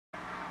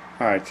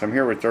Alright, so I'm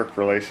here with Dirk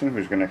Verlason,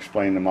 who's going to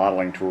explain the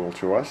modeling tool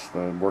to us,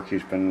 the work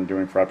he's been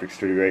doing for Object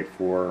Studio 8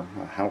 for,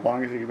 how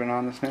long has he been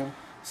on this now?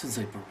 Since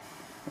April.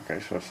 Okay,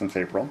 so since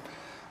April.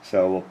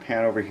 So we'll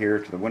pan over here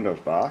to the Windows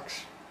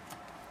box,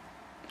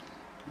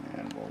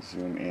 and we'll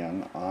zoom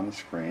in on the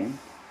screen.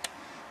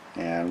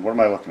 And what am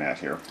I looking at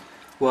here?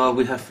 Well,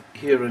 we have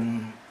here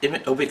an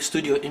Object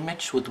Studio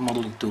image with the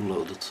modeling tool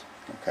loaded.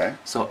 Okay.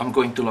 So I'm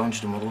going to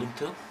launch the modeling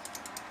tool,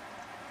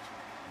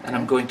 and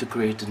I'm going to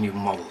create a new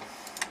model.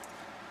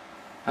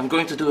 I'm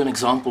going to do an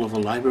example of a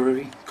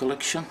library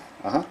collection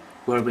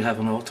where we have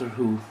an author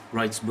who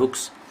writes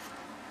books,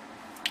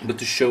 but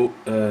to show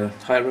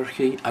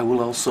hierarchy I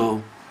will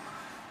also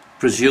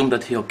presume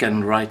that he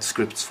can write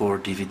scripts for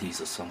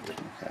DVDs or something.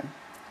 Okay.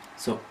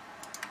 So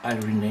I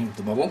rename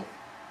the model.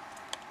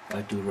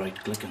 I do right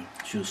click and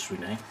choose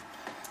rename,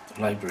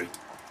 library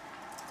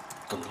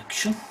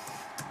collection.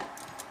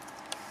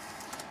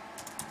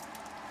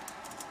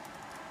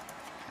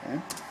 Okay.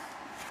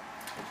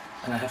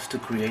 And I have to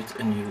create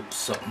a new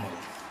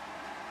submodel.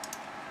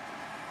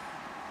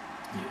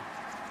 New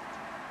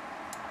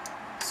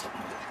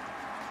submodel.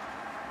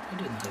 I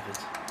didn't have it.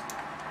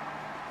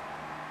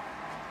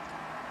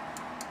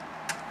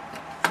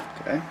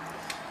 Okay.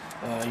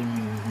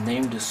 I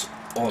named this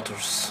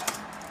authors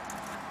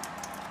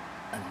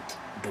and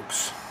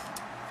books.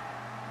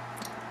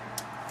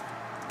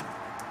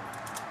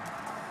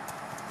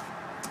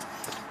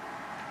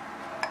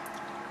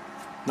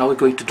 Now we're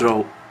going to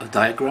draw a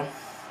diagram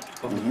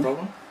of the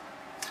problem.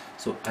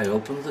 So I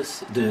open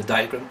the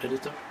diagram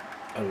editor.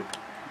 I'll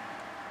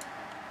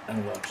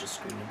enlarge the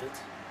screen a bit,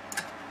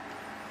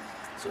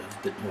 so I have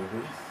a bit more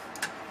room.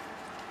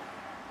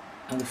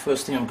 And the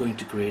first thing I'm going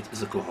to create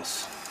is a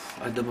class.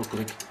 I double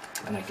click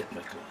and I get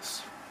my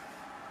class.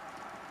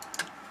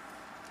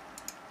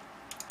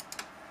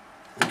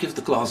 We give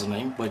the class a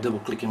name. By double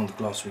clicking on the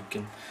class we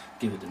can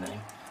give it a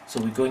name.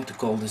 So we're going to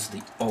call this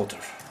the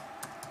author.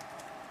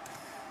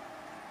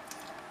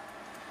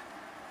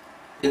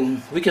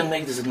 We can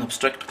make this an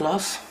abstract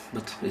class,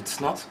 but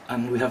it's not,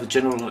 and we have a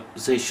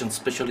generalization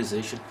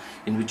specialization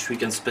in which we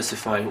can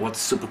specify what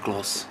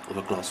superclass of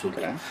a class will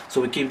be. So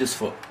we keep this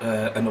for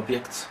an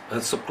object, a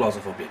subclass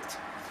of object.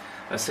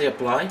 I say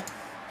apply,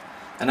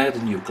 and I add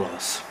a new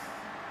class.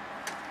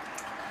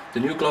 The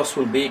new class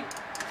will be,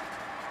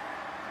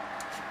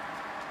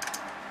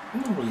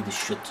 normally this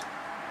should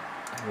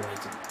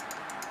write it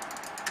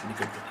be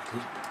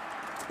completely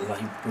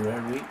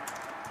library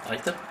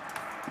item.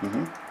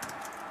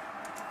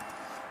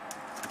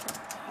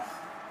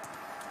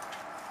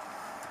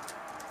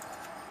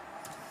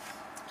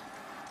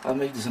 I'll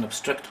make this an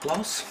abstract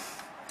class,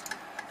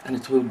 and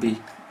it will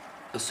be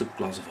a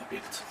subclass of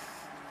object.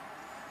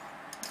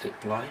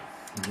 Apply,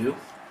 new.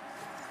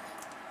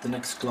 The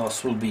next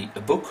class will be a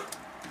book,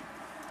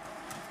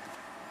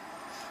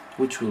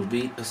 which will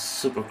be a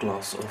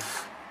subclass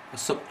of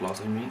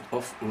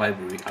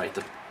library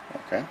item.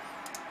 Okay.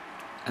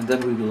 And then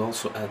we will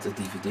also add a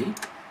DVD.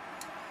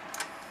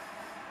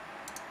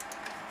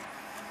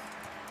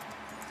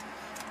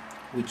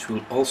 Which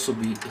will also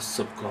be a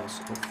subclass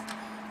of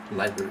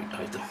library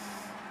item.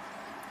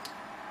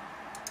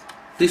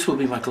 These will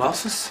be my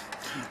classes.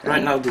 Okay.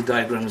 Right now the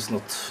diagram is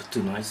not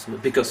too nice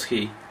because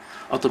he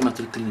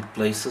automatically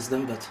places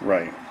them, but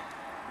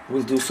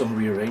we'll do some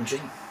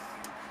rearranging.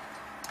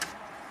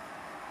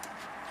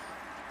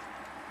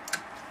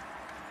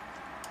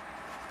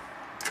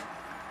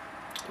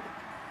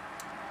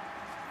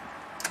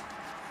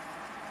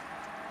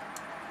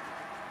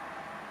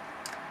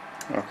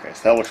 Okay,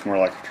 so that looks more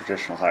like a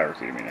traditional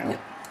hierarchy to me now. Yeah.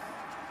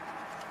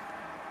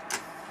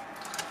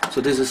 So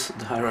this is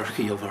the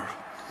hierarchy of our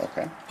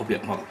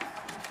object model.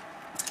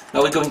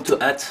 Now we're going to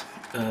add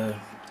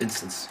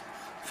instance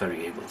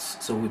variables.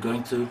 So we're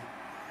going to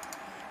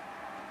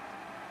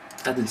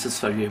add instance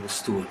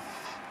variables to an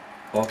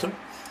author.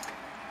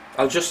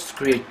 I'll just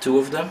create two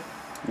of them.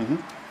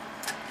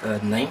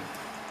 Name.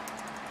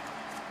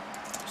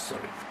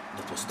 Sorry,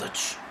 that was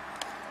Dutch.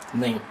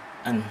 Name,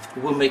 and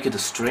we'll make it a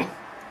string.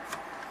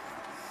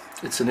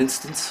 It's an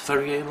instance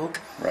variable.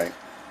 Right.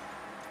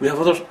 We have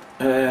other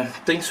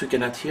things we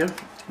can add here.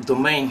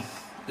 Domain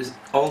is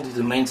all the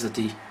domains that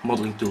the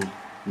modeling tool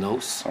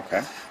knows.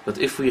 Okay. But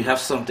if we have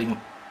something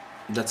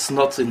that's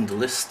not in the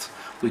list,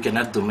 we can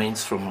add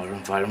domains from our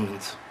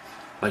environment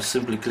by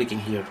simply clicking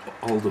here,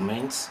 all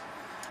domains,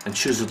 and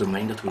choose a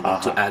domain that we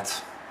want to add.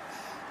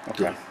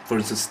 To. For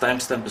instance,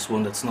 timestamp is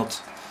one that's not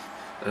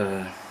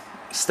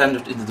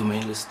standard in the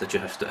domain list that you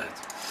have to add.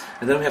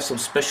 And then we have some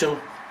special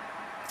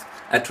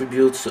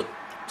attributes,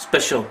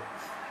 special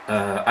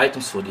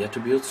items for the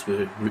attributes.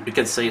 You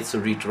can say it's a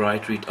read,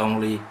 write, read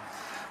only,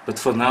 but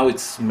for now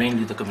it's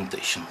mainly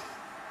documentation.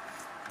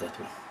 That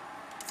one.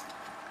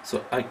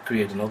 So I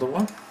create another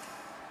one,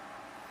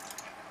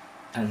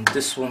 and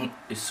this one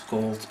is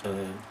called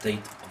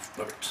date of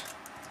birth,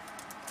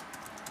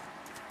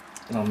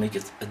 and I'll make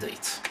it a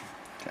date.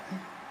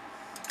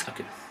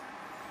 Okay.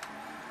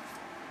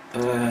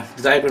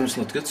 The diagram is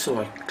not good, so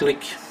I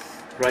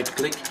right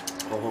click,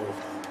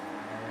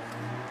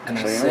 and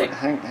so I say...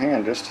 hang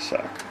on just a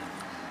sec.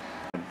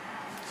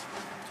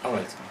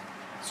 Alright,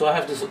 so I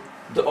have this,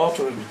 the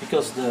author,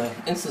 because the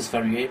instance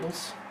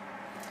variables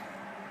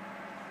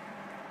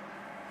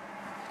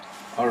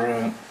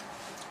are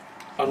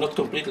not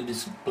completely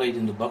displayed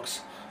in the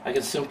box. I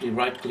can simply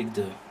right click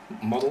the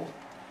model,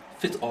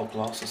 fit all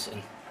classes,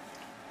 and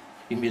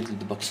immediately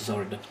the boxes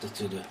are adapted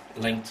to the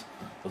length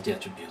of the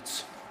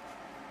attributes.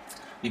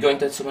 We're going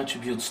to add some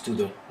attributes to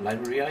the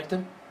library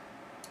item,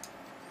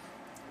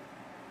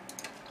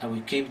 and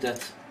we keep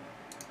that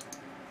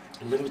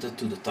limited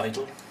to the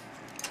title,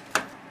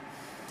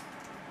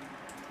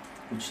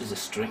 which is a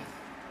string,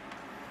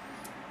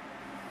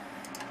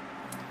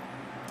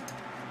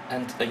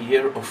 and a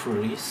year of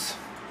release.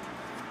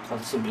 I'll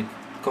simply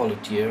call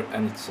it year,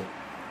 and it's a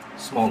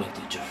small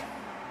integer.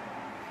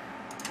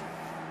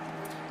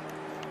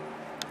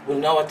 We'll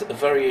now add a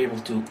variable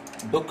to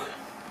book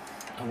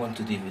and one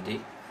to DVD.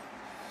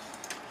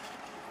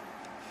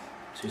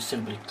 So you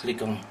simply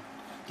click on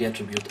the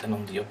attribute and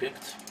on the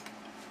object.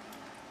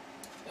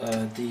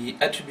 The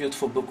attribute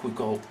for book we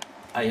call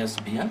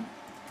ISBN,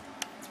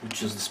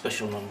 which is the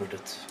special number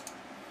that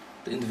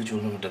the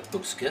individual number that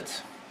books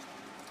get.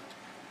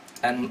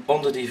 And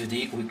on the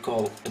DVD we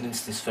call an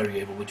instance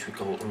variable which we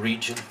call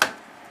region,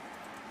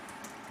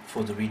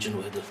 for the region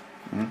where the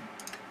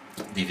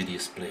DVD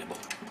is playable.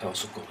 I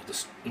also call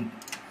it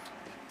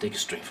take a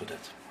string for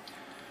that.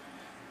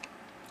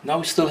 Now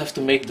we still have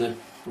to make the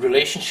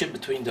relationship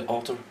between the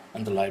author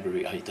and the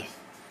library item.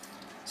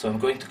 So I'm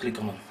going to click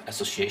on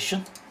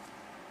association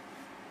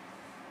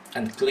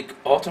and click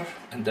author,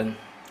 and then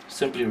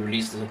simply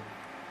release the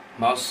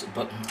mouse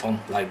button on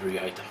library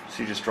item.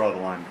 So you just draw the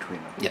line between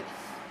them. Yeah.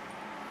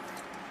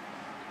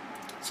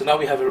 So now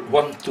we have a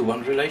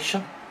one-to-one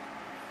relation.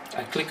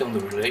 I click on the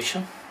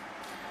relation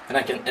and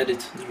I can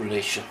edit the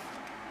relation.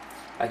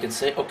 I can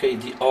say, okay,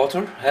 the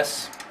author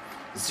has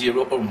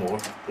 0 or more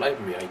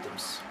library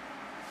items.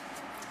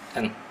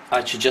 And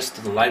I suggest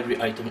that the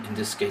library item in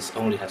this case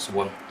only has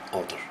one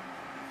author.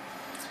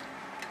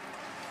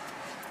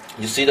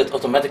 You see that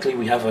automatically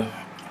we have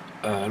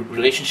a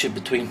relationship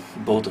between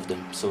both of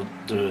them. So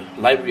the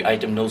library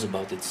item knows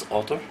about its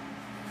author,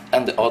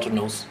 and the author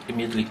knows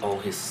immediately all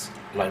his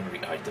library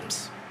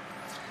items.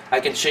 I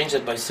can change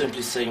that by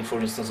simply saying, for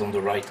instance, on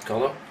the right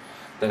column,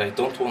 that I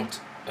don't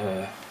want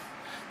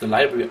the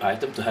library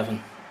item to have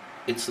an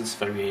instance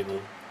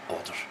variable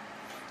author.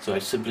 So I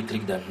simply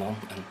click that none,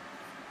 and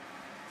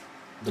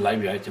the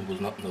library item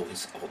will not know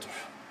his author.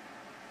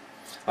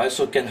 I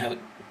also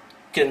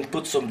can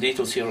put some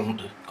details here on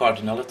the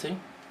cardinality,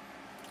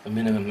 a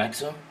minimum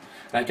maximum,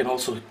 and I can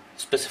also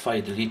specify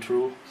a delete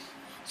rule.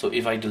 So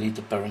if I delete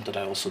the parent, that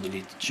I also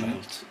delete the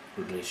child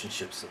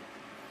relationships and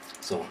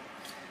so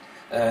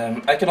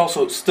on. I can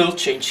also still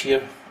change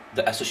here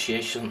the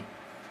association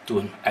to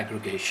an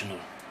aggregation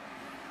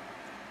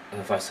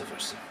or vice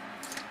versa.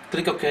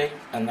 Click OK,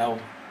 and now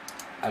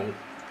I'll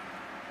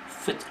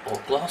fit all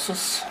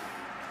classes.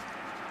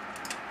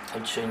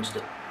 I'll change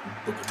the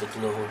book a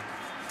bit lower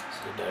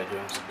so the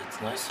diagram's a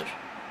bit nicer.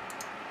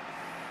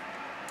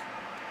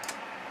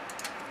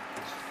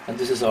 And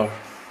this is our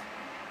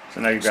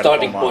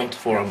starting point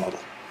for our model.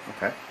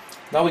 Okay.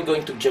 Now we're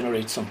going to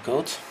generate some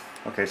code.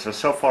 Okay,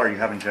 so far you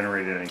haven't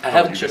generated any code. I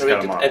haven't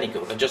generated any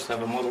code, I just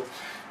have a model.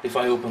 If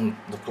I open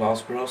the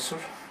class browser,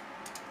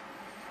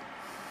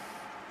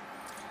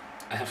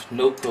 I have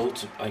no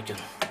code. I can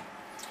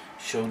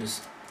show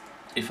this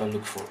if I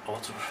look for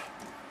author.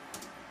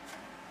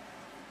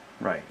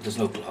 Right. There's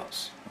no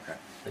class. Okay.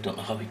 I don't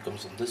know how he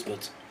comes on this,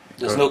 but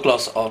there's no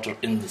class author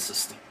in the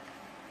system.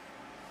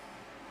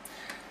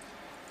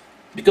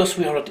 Because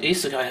we are at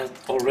ESUG, I had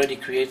already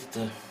created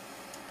the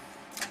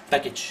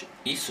package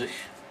ESUG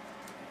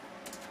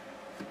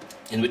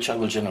in which I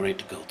will generate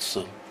the code,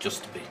 so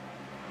just to be.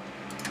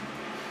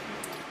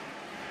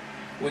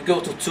 We go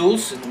to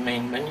Tools in the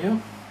main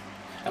menu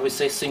and we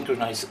say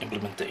Synchronize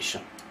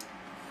Implementation.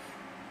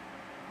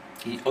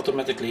 He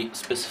automatically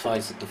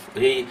specifies,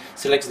 he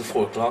selects the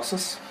 4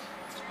 classes,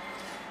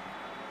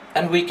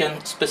 and we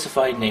can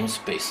specify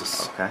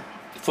namespaces. Okay.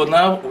 For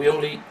now we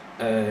only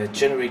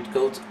generate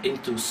code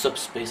into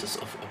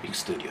subspaces of Object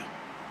Studio.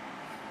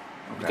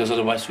 Okay. Because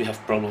otherwise we have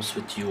problems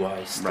with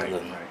UI still.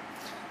 Right.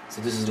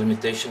 So this is a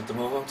limitation at the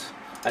moment.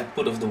 I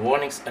put off the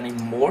warnings, and in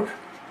more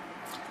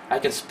I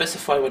can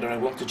specify whether I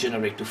want to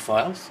generate to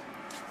files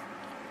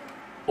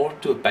or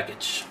to a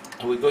package.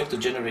 And we're going to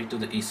generate to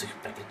the ESUG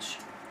package.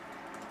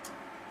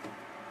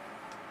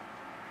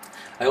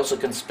 I also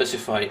can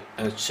specify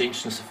a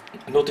change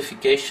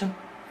notification,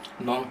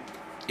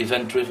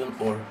 non-event driven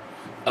or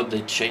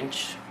update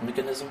change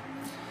mechanism.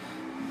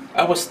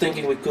 I was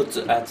thinking we could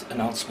add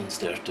announcements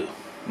there too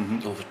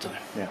over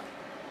time. Yeah.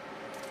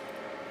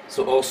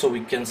 So also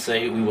we can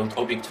say we want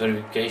object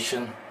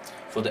verification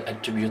for the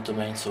attribute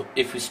domain. So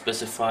if we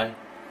specify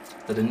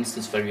that an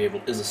instance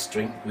variable is a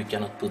string, we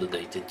cannot put a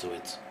date into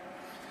it.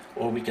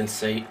 Or we can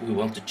say we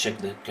want to check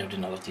the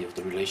cardinality of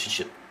the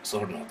relationships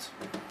or not.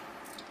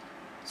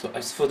 So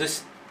as for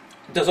this,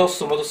 there's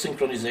also some other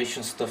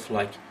synchronization stuff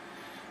like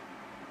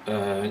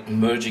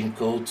merging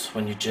code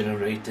when you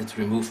generate it,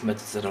 remove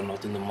methods that are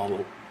not in the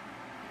model.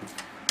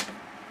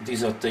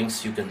 these are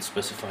things you can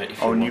specify if you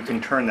Oh, want. and you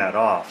can turn that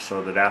off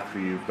so that after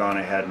you've gone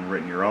ahead and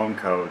written your own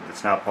code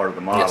that's not part of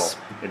the model, Yes.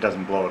 it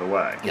doesn't blow it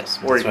away. Yes,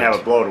 Or you that's can right.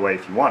 have it blow it away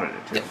if you wanted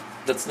it to. Yeah,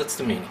 that's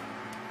the meaning.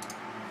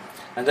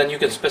 And then you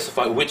can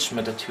specify which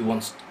method you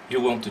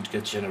want to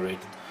get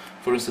generated.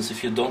 For instance,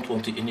 if you don't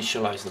want to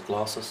initialize the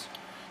classes,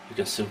 you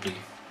can simply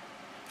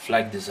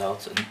flag this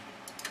out,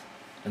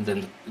 and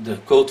then the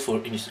code for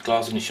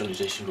class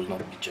initialization will not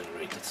be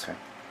generated. Okay.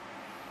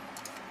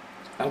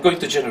 I'm going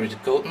to generate the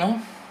code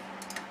now.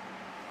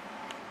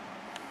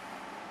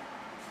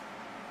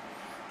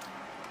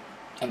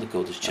 And the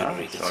code is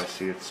generated. So I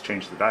see it's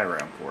changed the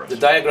diagram for us. The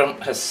diagram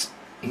has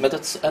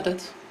methods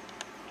added.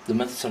 The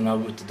methods are now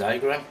with the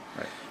diagram.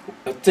 Right.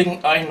 A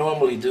thing I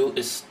normally do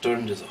is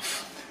turn this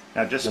off.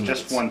 Now, just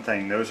methods. one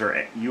thing. Those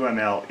are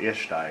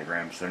UML-ish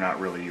diagrams. They're not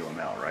really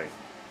UML, right?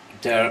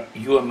 They're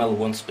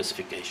UML1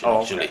 specification,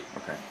 Oh, actually.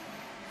 okay.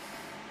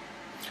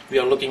 We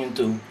are looking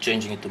into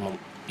changing it to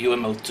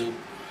UML2,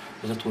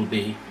 but that will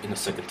be in the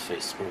second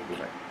phase probably.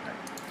 Right.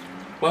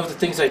 One of the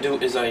things I do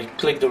is I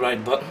click the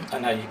right button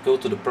and I go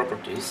to the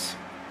properties,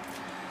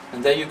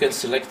 and there you can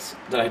select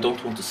that I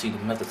don't want to see the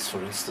methods,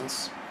 for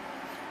instance,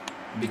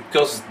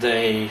 because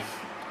they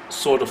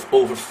sort of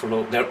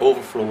overflow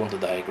on the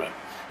diagram.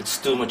 It's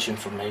too much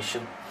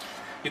information.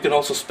 You can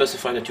also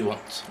specify that you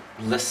want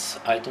less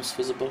items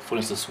visible, for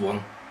instance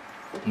one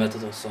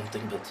method or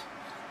something, but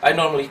I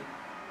normally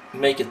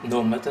make it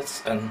no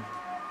methods, and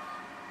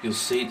you'll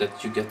see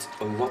that you get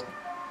a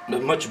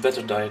much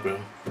better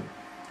diagram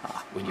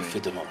when you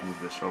fit them all.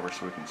 Move this over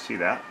so we can see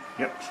that.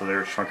 Yep, so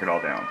there, shrunk it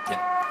all down.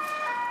 Yeah.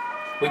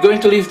 We're going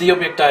to leave the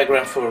object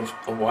diagram for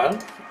a while,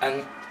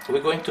 and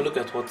we're going to look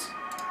at what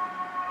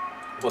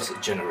was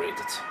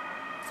generated.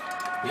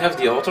 We have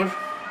the author.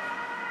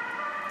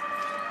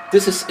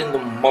 This is in the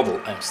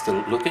model I'm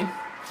still looking,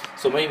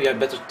 so maybe I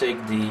better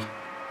take the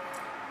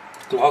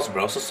class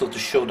browser so to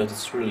show that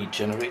it's really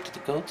generated the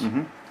code. Mm-hmm.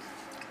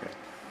 Okay.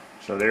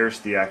 So there's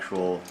the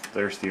old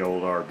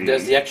RB.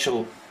 There's the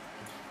actual,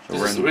 So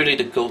this is really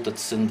the code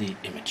that's in the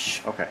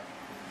image. Okay.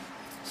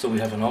 So we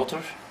have an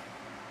author.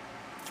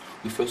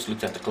 We first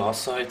looked at the class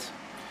side.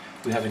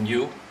 We have a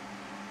new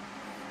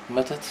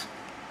method.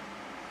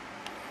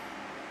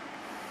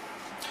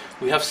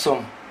 We have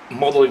some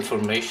model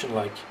information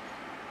like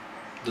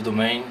the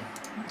domain,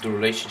 the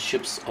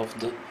relationships of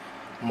the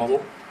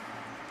model.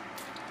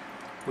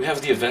 We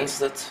have the events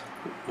that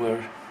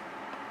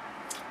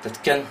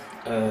can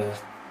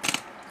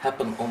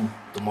happen on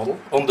the model,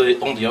 on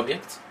the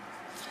object,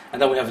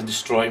 and then we have a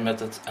destroy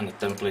method and a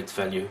template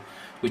value,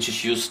 which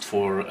is used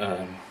for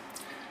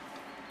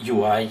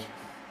UI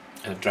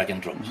drag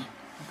and drop.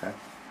 Mm-hmm. Okay.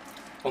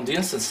 On the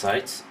instance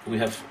side, we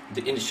have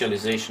the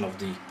initialization of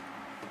the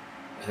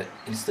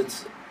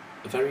instance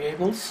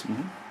variables.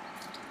 Mm-hmm.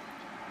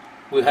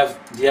 We have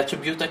the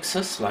attribute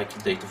access,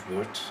 like date of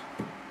birth,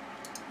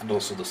 and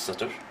also the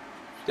setter,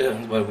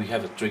 where we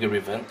have a trigger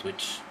event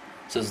which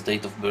says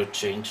date of birth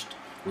changed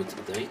with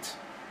the date.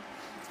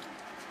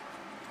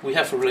 We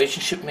have a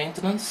relationship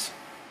maintenance.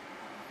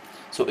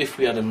 So if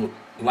we add a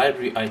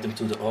library item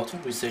to the author,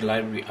 we say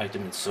library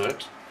item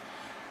insert,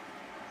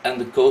 and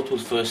the code will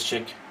first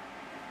check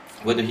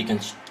whether he can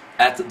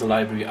add the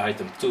library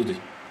item to the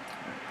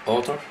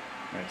author.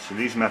 Right, so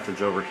these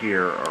methods over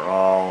here are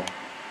all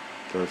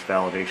those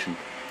validation.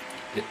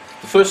 Yeah.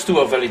 The first two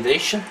are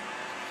validation.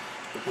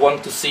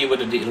 One to see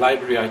whether the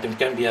library item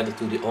can be added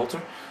to the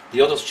author.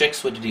 The other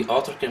checks whether the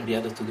author can be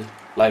added to the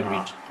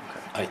library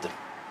item.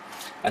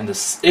 And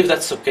if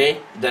that's okay,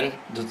 then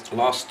the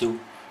last two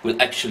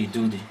will actually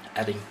do the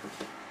adding.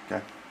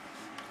 Okay.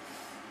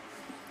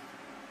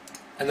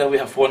 And then we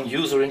have one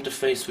user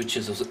interface, which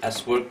is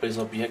as workplace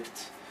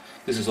object.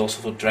 This is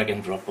also for drag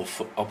and drop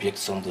of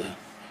objects on the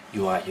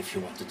UI if you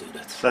want to do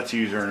that. So that's a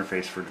user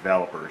interface for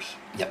developers.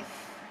 Yeah.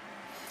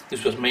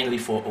 This was mainly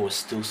for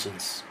OS2,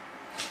 since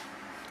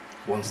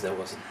once there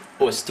was an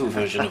OS2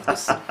 version of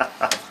this.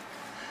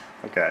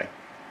 Okay.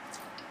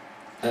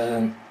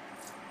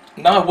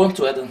 Now I want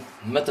to add a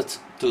method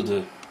to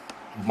the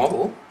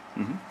model,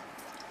 Mm-hmm.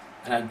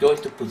 and I'm going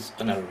to put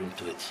an error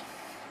into it.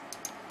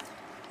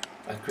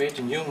 I create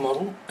a new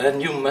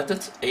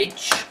method,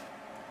 h,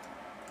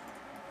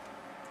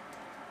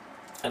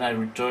 and I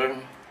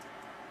return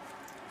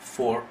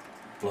 4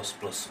 plus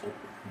plus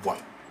 1.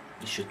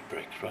 It should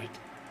break, right?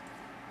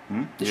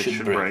 Hmm? This It should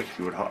should break.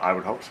 break. I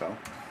would hope so.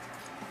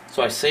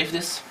 So I save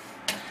this,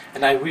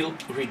 and I will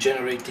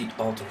regenerate the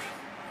author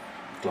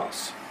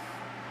class.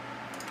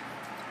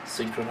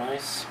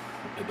 Synchronize.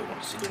 I don't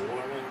want to see the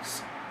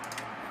warnings.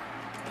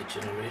 I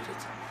generate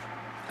it.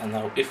 And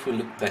now if we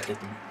look back at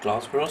the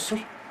class browser,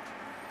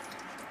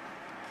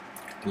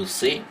 we'll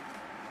see.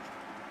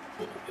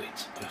 Oh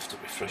wait, I have to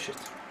refresh it.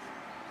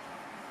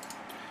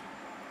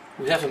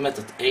 We have a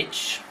method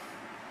h.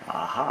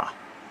 Aha.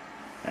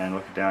 And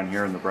look down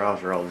here in the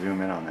browser, I'll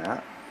zoom in on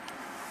that.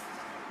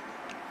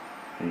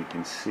 And you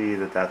can see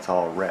that that's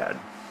all red.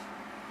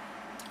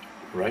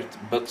 Right,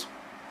 but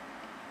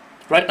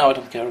right now I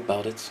don't care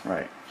about it.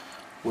 Right.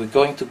 We're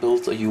going to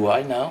build a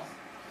UI now.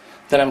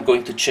 Then I'm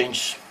going to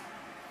change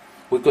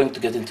we're going to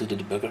get into the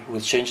debugger. We'll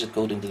change the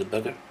code in the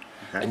debugger,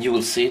 Okay. and you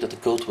will see that the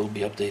code will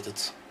be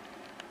updated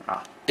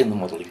in the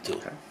modeling tool.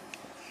 Okay.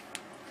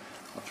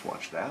 Let's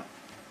watch that.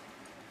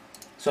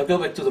 So I go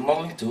back to the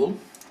modeling tool,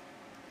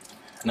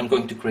 and I'm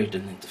going to create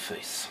an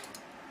interface.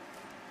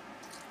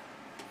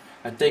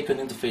 I take an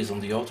interface on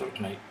the author,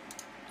 and I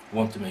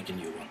want to make a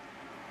new one.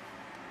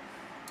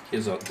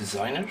 Here's our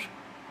designer.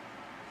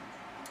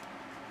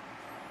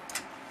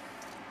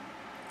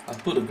 I'll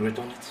put a grid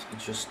on it,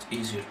 it's just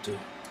easier to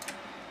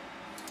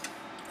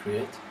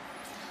create.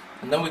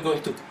 And then we're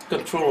going to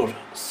controller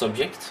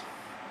subject,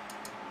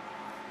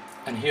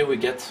 and here we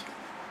get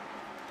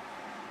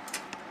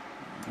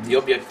the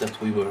object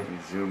that we were... Let me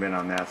zoom in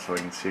on that so we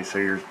can see. So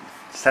you're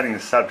setting the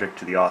subject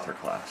to the author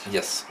class.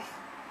 Yes.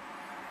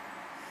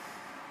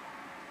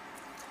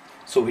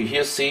 So we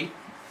here see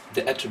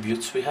the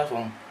attributes we have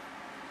on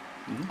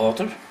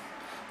author.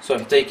 So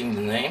I'm taking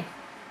the name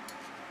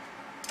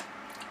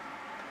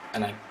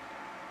and I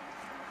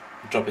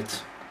drop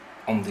it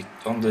on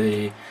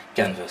the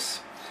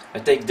canvas. I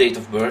take date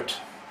of birth.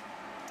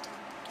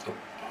 Oh,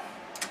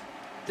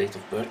 date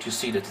of birth. You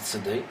see that it's a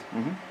date,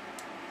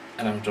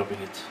 and I'm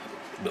dropping it.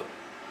 No,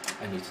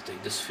 I need to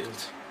take this field.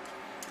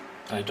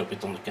 And I drop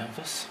it on the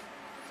canvas.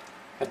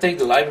 I take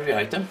the library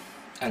item,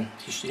 and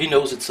he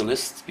knows it's a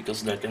list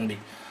because there can be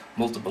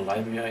multiple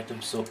library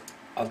items. So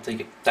I'll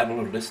take a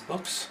tabular list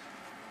box,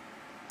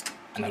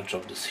 and I'll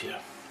drop this here.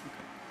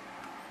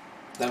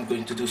 Then I'm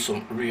going to do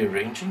some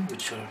rearranging,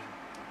 which are...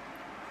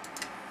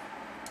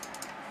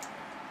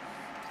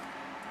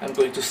 I'm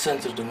going to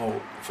center them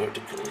all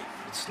vertically,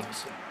 it's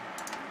nicer.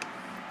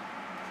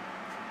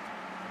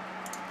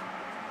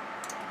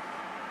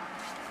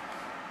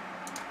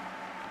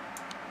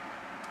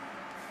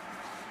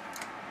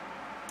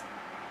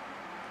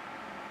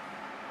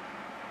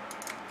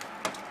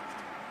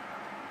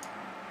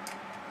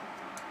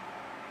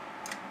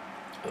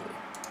 Oh,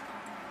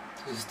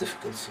 this is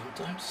difficult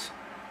sometimes.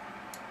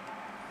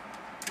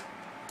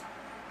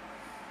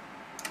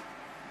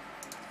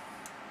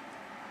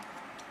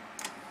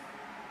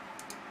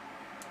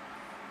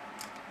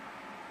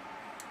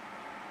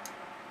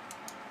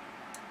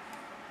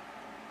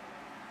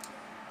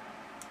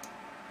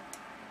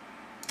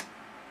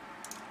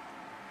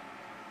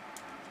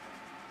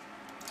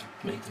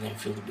 Make the name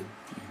field a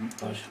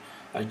bit larger.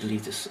 I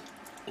delete this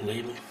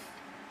label.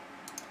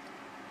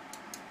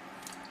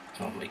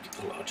 I'll make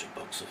a larger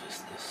box of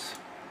this.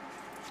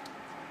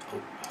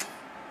 Oh.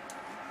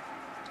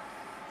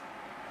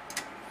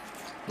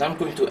 Now I'm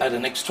going to add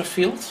an extra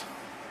field,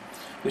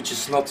 which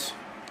is not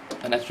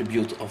an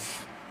attribute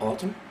of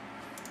author.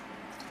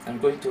 I'm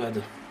going to add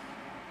an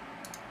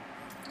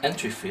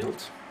entry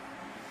field,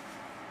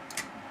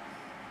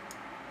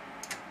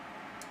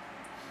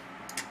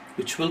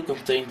 which will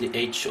contain the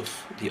age of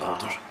the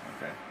author.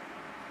 Okay.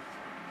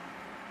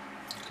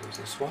 Close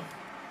this one.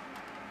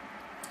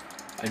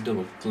 I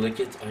double click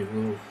it. I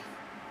will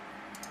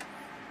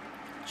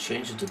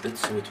change it a bit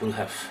so it will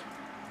have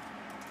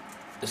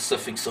a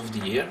suffix of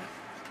the year.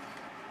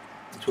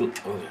 It will...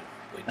 oh yeah,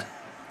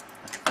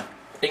 wait.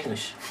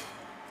 English.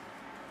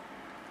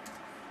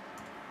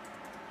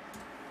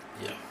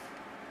 Yeah.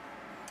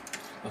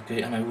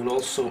 Okay, and I will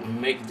also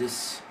make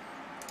this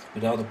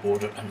without a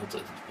border and not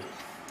editable.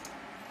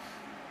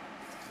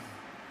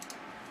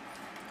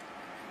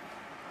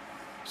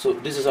 So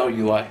this is our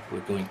UI. We're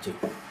going to,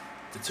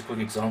 it's a quick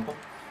example.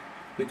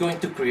 We're going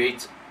to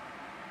create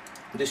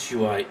this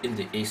UI in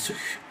the ESUG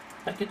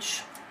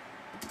package.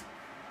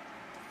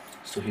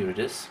 So here it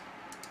is.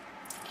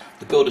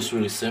 The code is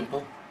really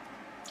simple.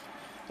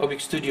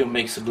 Object Studio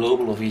makes a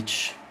global of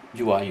each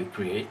UI you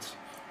create,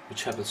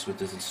 which happens with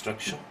this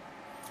instruction.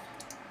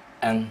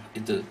 And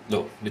with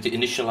the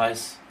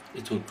initialize,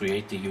 it will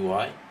create the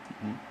UI.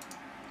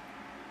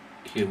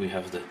 Here we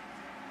have the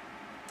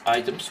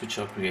items which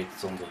are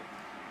created on the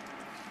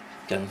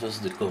canvas,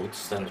 the code,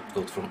 standard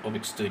code from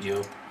Object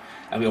Studio,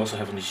 and we also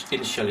have an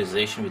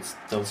initialization which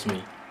tells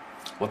me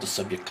what the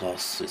subject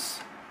class is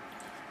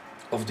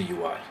of the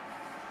UI.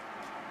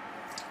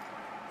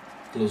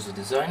 Close the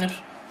designer,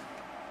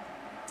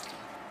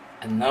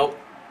 and now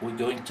we're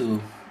going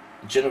to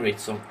generate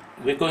some,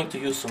 we're going to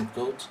use some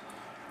code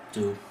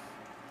to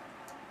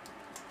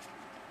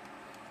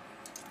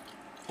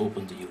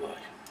open the UI.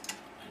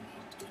 I'm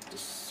not going to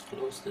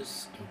close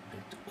this, I'm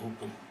going to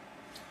open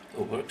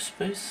a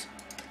workspace.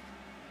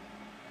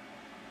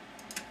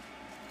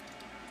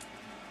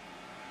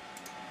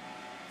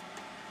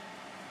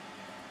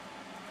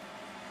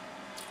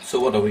 So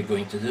what are we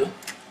going to do?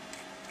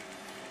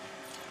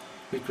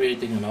 We're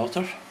creating an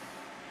author.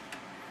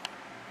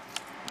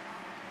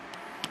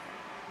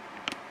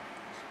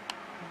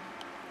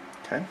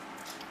 Okay.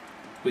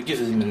 We give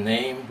him a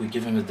name, we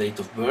give him a date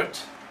of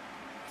birth,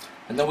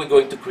 and then we're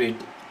going to create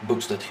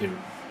books that he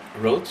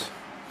wrote.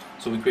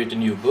 So we create a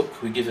new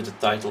book, we give it a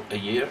title, a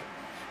year,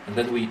 and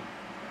then we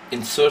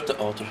insert the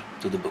author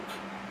to the book.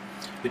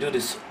 We do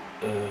this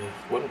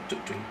 1, 2,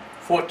 3,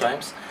 4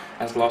 times,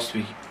 and at last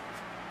we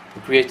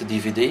create the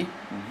DVD,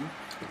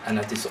 and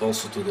that is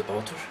also to the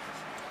author.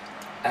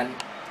 And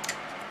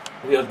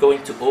we are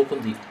going to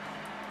open the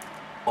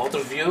author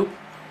view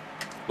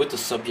with the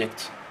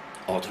subject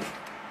author.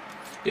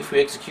 If we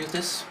execute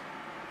this,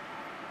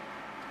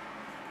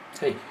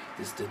 hey,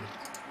 this didn't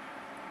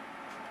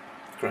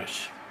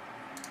crash.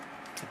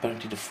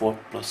 Apparently the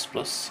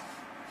 4++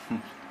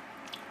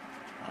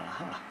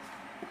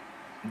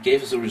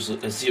 gave us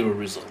a 0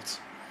 result.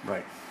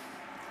 Right.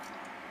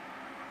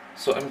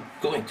 So I'm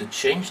going to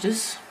change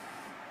this.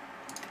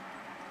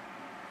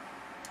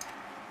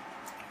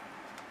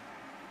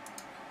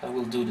 I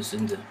will do this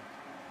in the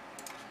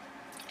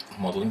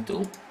modeling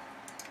tool.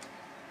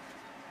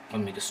 I'll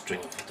make a string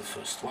of the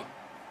first one.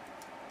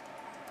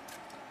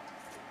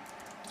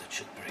 That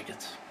should break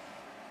it.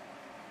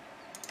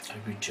 I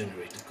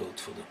regenerate the code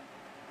for the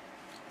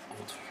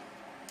author.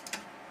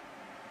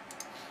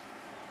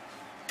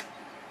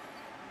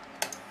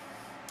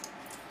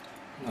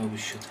 Now we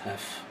should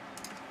have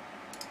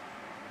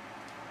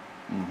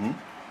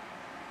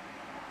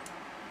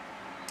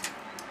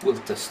we'll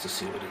test to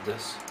see what it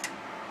does.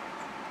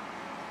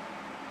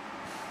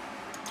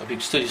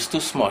 Object Studio is too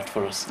smart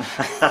for us.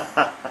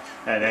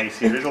 And now you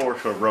see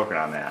VisualWorks were broken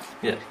on that.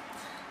 Yeah.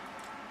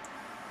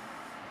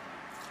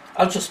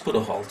 I'll just put a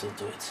halt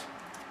into it.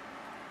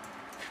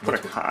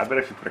 I bet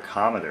if you put a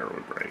comma there it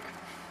would break.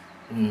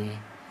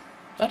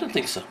 I don't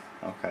think so.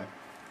 Okay.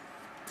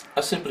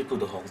 I simply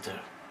put a halt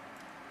there.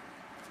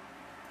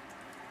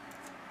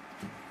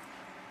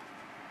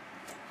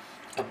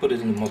 I put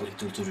it in the modeling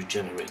tool to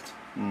regenerate,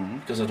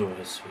 because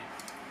otherwise we...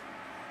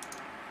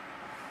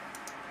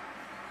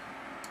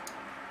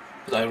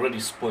 But I already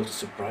spoiled the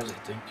surprise, I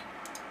think,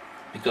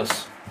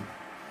 because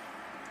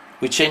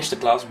we changed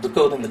the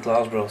code in the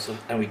class browser,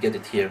 and we get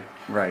it here.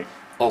 Right.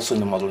 Also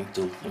in the modeling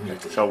tool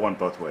immediately. So it went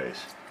both ways.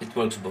 It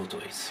works both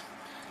ways.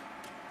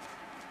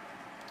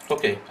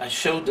 Okay, I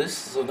showed this,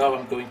 so now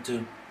I'm going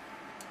to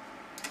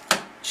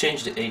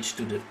change the age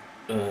to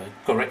the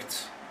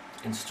correct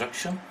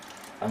instruction.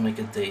 I'll make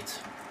a date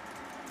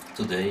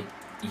today,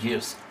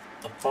 years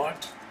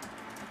apart,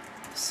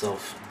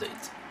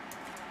 self-date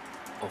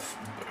of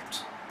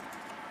birth.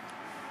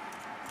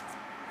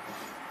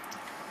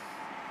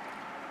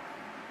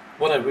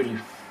 What I really...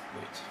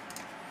 wait,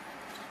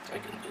 I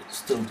can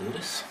still do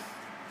this.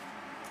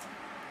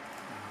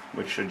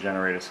 Which should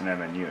generate us an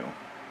MNU.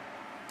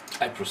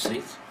 I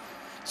proceed.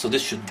 So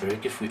this should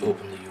break if we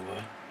open the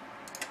UI.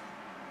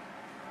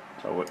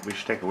 So what we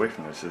should take away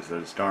from this is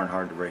that it's darn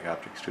hard to break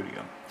Object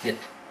Studio. Yeah.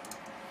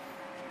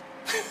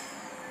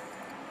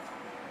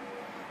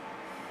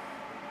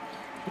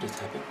 What did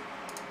happen?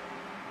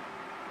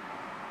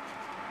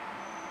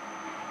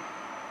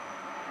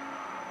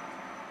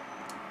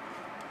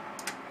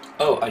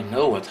 Oh, I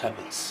know what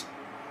happens.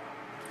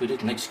 We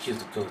didn't execute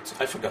the code.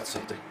 I forgot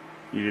something.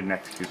 You didn't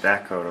execute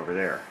that code over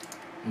there.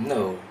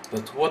 No,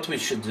 but what we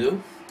should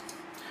do,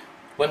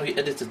 when we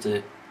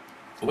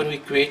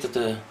created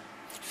the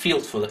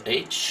field for the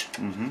age,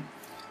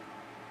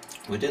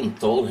 we didn't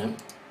tell him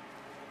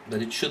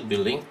that it should be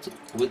linked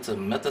with the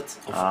method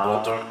of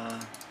author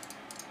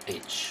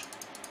age.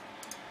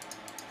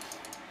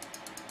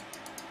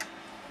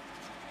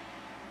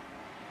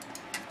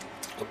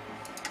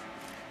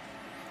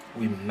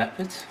 We map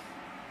it.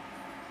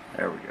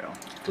 There we go.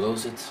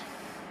 Close it.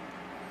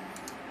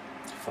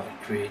 File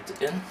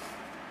create in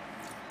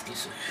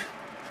ESUG.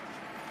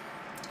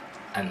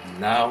 And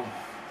now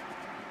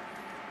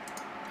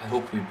I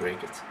hope we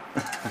break it.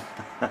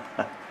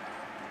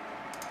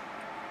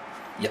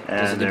 Yep,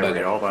 there's a And there we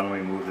debugger. go. Hold on, let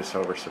me move this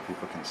over so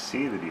people can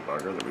see the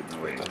debugger that we've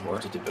been waiting for.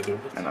 The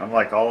debugger bit. And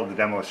unlike all of the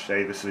demos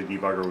today, this is a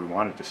debugger we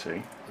wanted to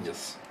see.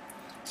 Yes.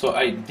 So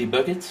I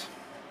debug it.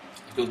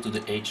 I go to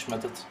the age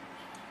method.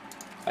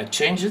 I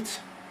change it.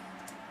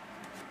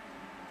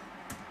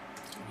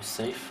 We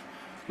save.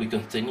 We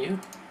continue.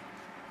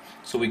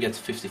 So we get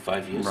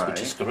 55 years, Right.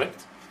 which is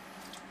correct.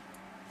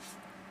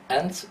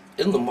 And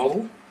in the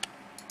model,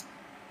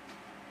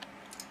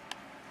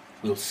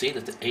 we'll see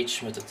that the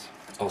age method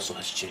also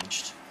has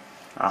changed.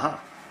 Aha.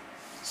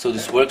 So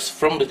this works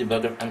from the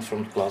debugger and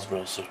from the class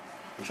browser.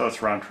 So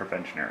it's round trip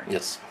engineering.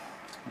 Yes.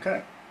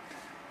 Okay.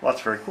 Well,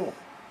 that's very cool.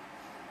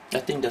 I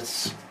think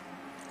that's,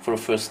 for a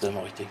first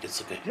demo, I think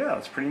it's okay. Yeah,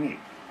 that's pretty neat.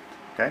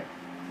 Okay.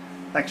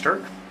 Thanks,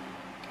 Dirk.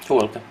 You're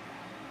welcome.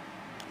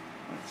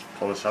 Let's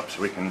pull this up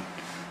so we can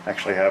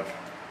actually have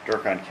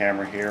Dirk on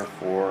camera here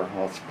for,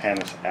 well, let's pan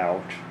this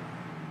out.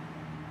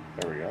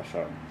 There we go.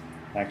 So,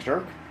 thanks,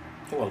 Dirk.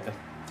 You're welcome.